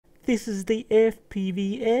This is the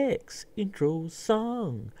FPVX intro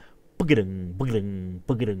song. Boogadung, boogadung,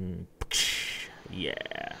 boogadung,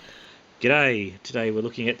 yeah. G'day, today we're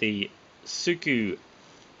looking at the SOOCOO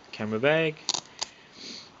camera bag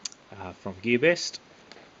from GearBest.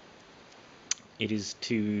 It is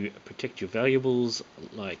to protect your valuables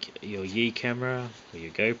like your Yi camera or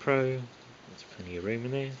your GoPro. There's plenty of room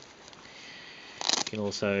in there. You can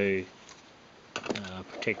also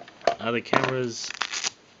protect other cameras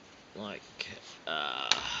like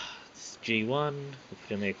this G1, will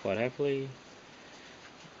fit in there quite happily,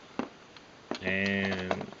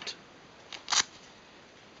 and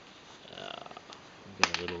I've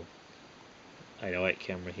got a little 808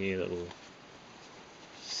 camera here that will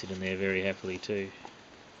sit in there very happily too.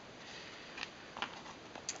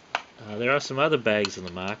 There are some other bags on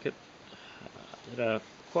the market that are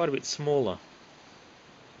quite a bit smaller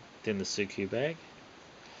than the SOOCOO bag.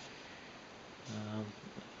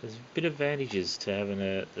 There's a bit of advantages to having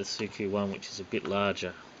the SOOCOO one, which is a bit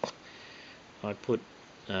larger. I put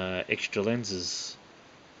extra lenses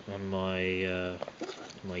on my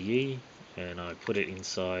my Yi, and I put it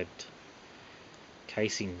inside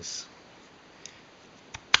casings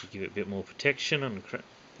to give it a bit more protection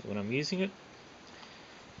when I'm using it.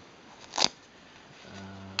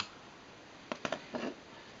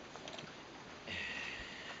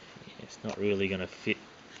 It's not really going to fit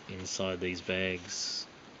inside these bags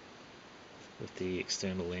with the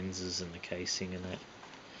external lenses and the casing and that.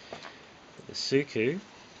 But the SOOCOO,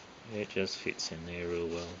 it just fits in there real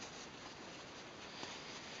well.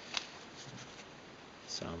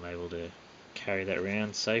 So I'm able to carry that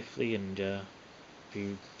around safely and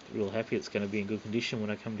be real happy it's going to be in good condition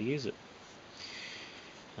when I come to use it.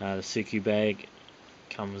 The SOOCOO bag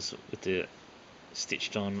comes with the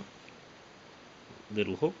stitched on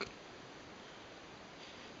little hook.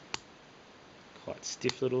 Quite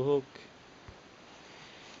stiff little hook.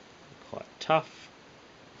 Quite tough.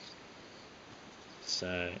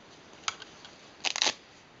 So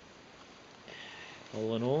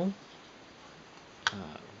all in all,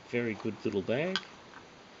 very good little bag.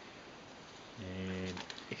 And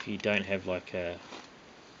if you don't have like a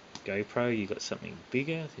GoPro, you've got something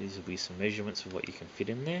bigger, these will be some measurements of what you can fit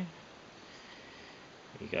in there.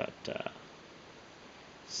 You got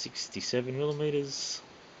 67 millimeters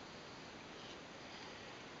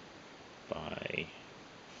by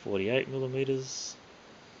 48 millimeters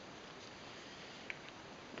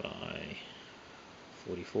by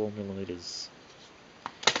 44 millimeters.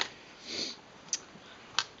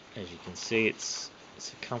 As you can see, it's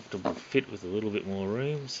a comfortable fit with a little bit more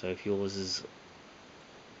room, so if yours is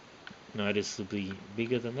noticeably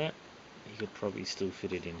bigger than that, you could probably still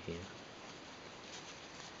fit it in here.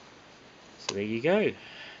 So there you go,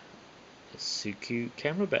 a SOOCOO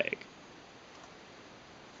camera bag.